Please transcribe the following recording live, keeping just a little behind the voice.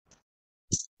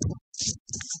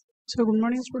So, good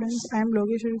morning, students. I am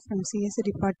Logesswari from CSE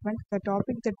department. The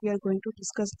topic that we are going to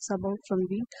discuss is about from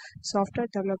the software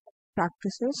development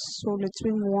practices. So, let's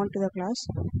move on to the class.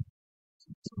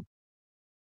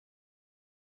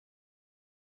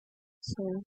 So,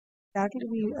 that will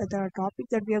be the topic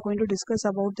that we are going to discuss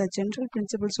about the general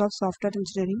principles of software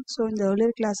engineering. So, in the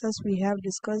earlier classes, we have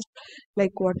discussed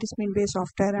like what is meant by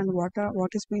software and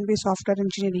what is meant by software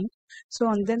engineering. So,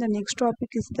 and then the next topic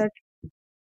is that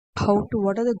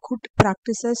what are the good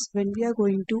practices when we are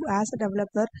going to, as a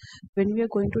developer, when we are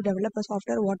going to develop a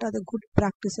software, what are the good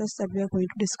practices that we are going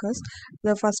to discuss.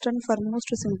 The first and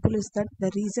foremost simple is that the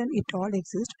reason it all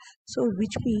exists. So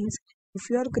which means if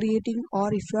you are creating or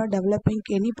if you are developing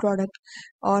any product,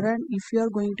 if you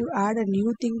are going to add a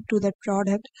new thing to that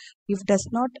product, if does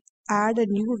not add a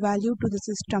new value to the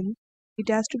system, it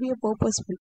has to be a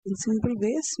purposeful. In simple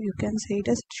ways, you can say it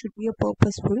as it should be a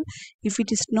purposeful. If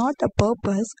it is not a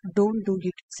purpose, don't do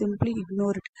it. Simply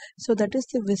ignore it. So that is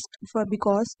the risk for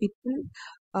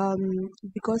um,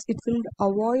 because it will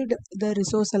avoid the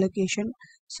resource allocation,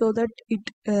 so that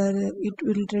it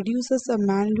will reduces the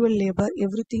manual labor.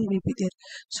 Everything will be there.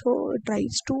 So it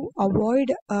tries to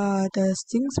avoid the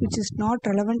things which is not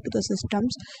relevant to the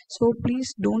systems. So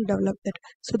please don't develop that.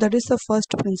 So that is the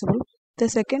first principle. The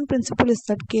second principle is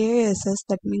that KASS,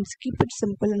 that means keep it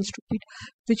simple and stupid,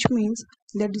 which means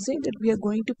the design that we are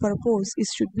going to propose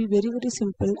should be very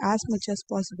simple as much as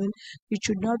possible. It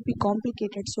should not be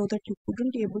complicated so that you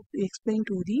couldn't able to explain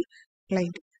to the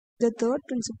client. The third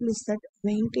principle is that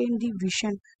maintain the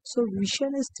vision. So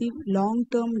vision is the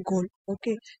long-term goal.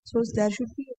 Okay, so there should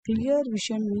be a clear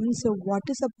vision, means what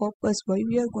is the purpose, why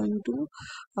we are going to,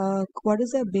 what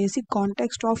is the basic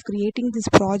context of creating this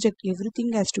project.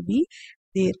 Everything has to be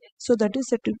there. So that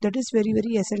is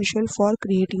very essential for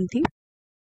creating the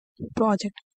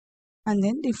project. And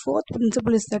then the fourth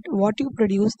principle is that what you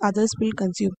produce, others will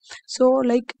consume. So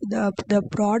like the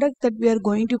product that we are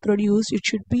going to produce, it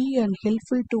should be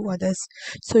helpful to others.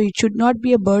 So it should not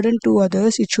be a burden to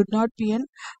others. It should not be an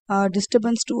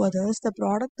disturbance to others. The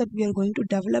product that we are going to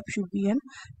develop should be an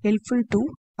helpful to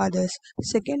others.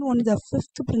 Second one, the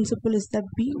fifth principle is that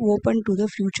be open to the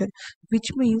future, which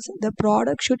means the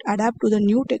product should adapt to the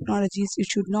new technologies. It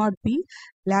should not be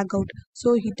lag out.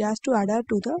 So it has to adapt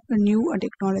to the new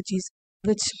technologies,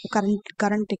 which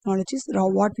current technologies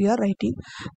are what we are writing,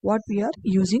 what we are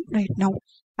using right now.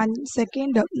 And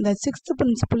second, the sixth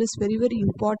principle is very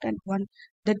important one.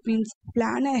 That means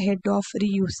plan ahead of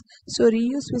reuse. So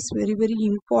reuse is very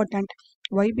important.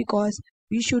 Why? Because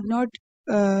we should not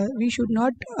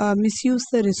misuse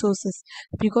the resources,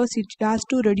 because it has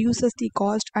to reduces the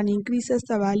cost and increases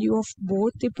the value of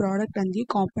both the product and the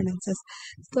components.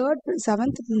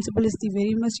 Seventh principle is the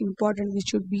very much important, which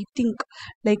should be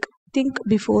think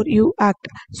before you act.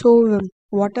 So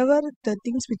whatever the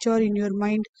things which are in your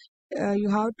mind, you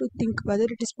have to think whether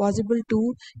it is possible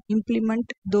to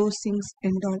implement those things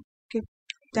and all. Okay,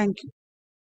 thank you.